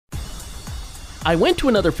I went to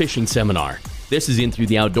another fishing seminar. This is In Through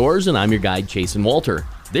the Outdoors, and I'm your guide, Chasen Walter.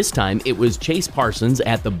 This time, it was Chase Parsons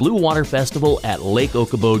at the Blue Water Festival at Lake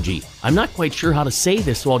Okoboji. I'm not quite sure how to say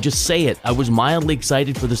this, so I'll just say it. I was mildly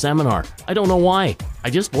excited for the seminar. I don't know why. I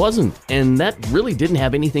just wasn't. And that really didn't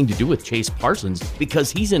have anything to do with Chase Parsons, because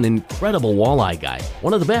he's an incredible walleye guy.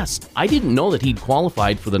 One of the best. I didn't know that he'd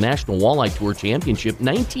qualified for the National Walleye Tour Championship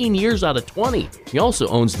 19 years out of 20. He also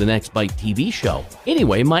owns the Next Bite TV show.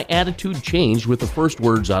 Anyway, my attitude changed with the first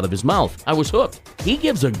words out of his mouth. I was hooked. He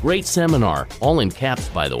gives a great seminar, all in caps,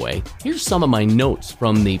 by the way. Here's some of my notes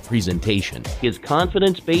from the presentation. His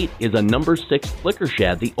confidence bait is a number 6 flicker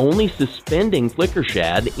shad, the only suspending flicker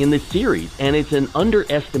shad in the series, and it's an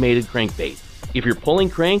underestimated crankbait. If you're pulling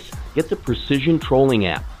cranks, get the Precision Trolling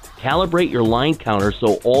app. Calibrate your line counter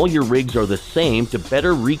so all your rigs are the same to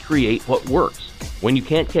better recreate what works. When you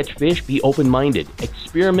can't catch fish, be open-minded.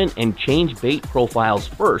 Experiment and change bait profiles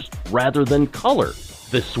first rather than color.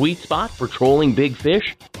 The sweet spot for trolling big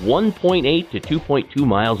fish, 1.8 to 2.2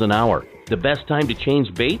 miles an hour. The best time to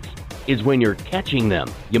change baits is when you're catching them.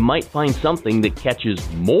 You might find something that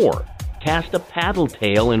catches more. Cast a paddle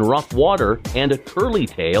tail in rough water and a curly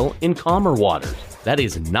tail in calmer waters. That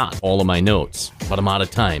is not all of my notes, but I'm out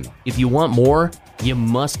of time. If you want more, you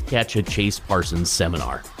must catch a Chase Parsons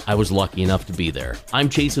seminar. I was lucky enough to be there. I'm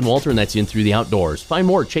Chasen Walter, and that's In Through the Outdoors. Find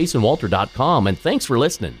more at chasenwalter.com, and thanks for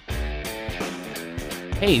listening.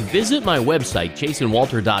 Hey, visit my website,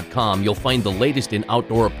 chasenwalter.com. You'll find the latest in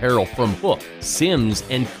outdoor apparel from Hook, Simms,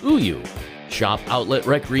 and Kuiu. Shop Outlet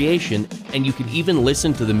Recreation, and you can even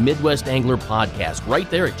listen to the Midwest Angler podcast right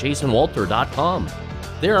there at chasenwalter.com.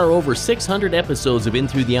 There are over 600 episodes of In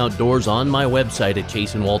Through the Outdoors on my website at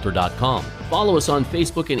chasenwalter.com. Follow us on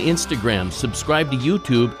Facebook and Instagram, subscribe to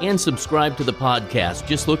YouTube, and subscribe to the podcast.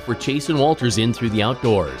 Just look for Chasen Walter's In Through the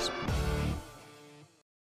Outdoors.